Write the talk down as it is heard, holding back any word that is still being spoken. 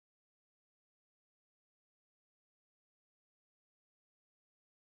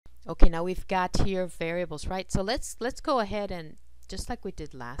Okay, now we've got here variables, right? So let's go ahead and, just like we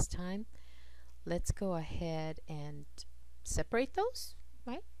did last time, let's go ahead and separate those,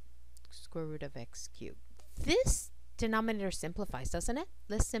 right? Square root of x cubed. This denominator simplifies, doesn't it?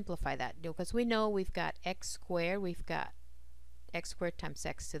 Let's simplify that, because we know we've got x squared, we've got x squared times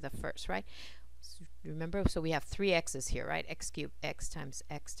x to the first, right? So remember, so we have three x's here, right? X cubed, x times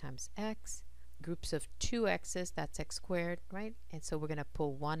x times x. Groups of two x's, that's x squared, right? And so we're going to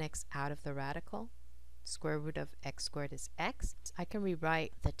pull one x out of the radical. Square root of x squared is x. I can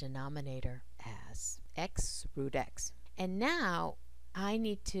rewrite the denominator as x root x. And now I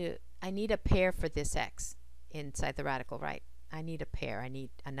need a pair for this x inside the radical, right? I need a pair. I need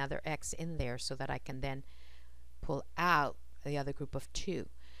another x in there so that I can then pull out the other group of 2.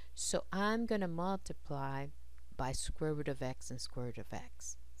 So I'm going to multiply by square root of x and square root of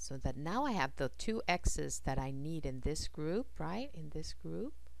x. So that now I have the 2 x's that I need in this group, right? In this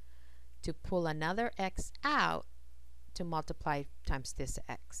group, to pull another x out to multiply times this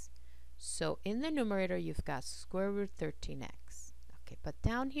x. So in the numerator, you've got square root 13x. Okay, but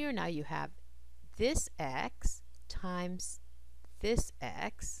down here now you have this x times this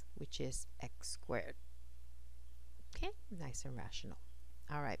x, which is x squared. Okay, nice and rational.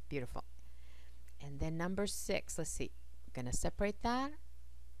 All right, beautiful. And then number 6, let's see. We're going to separate that.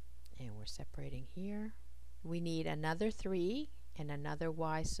 And we're separating here. We need another 3 and another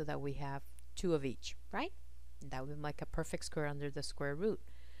y so that we have 2 of each, right? And that would be like a perfect square under the square root.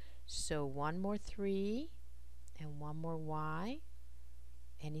 So one more 3 and one more y.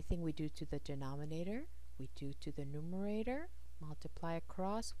 Anything we do to the denominator, we do to the numerator. Multiply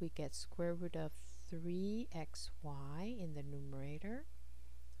across, we get square root of 3xy in the numerator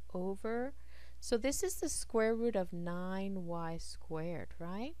over. So this is the square root of 9y squared,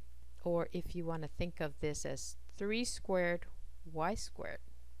 right? Or if you want to think of this as 3 squared y squared,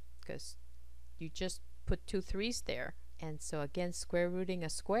 because you just put 2 3's there. And so again, square rooting a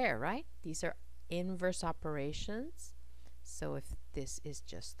square, right? These are inverse operations. So if this is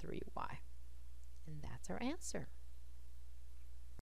just 3y. And that's our answer.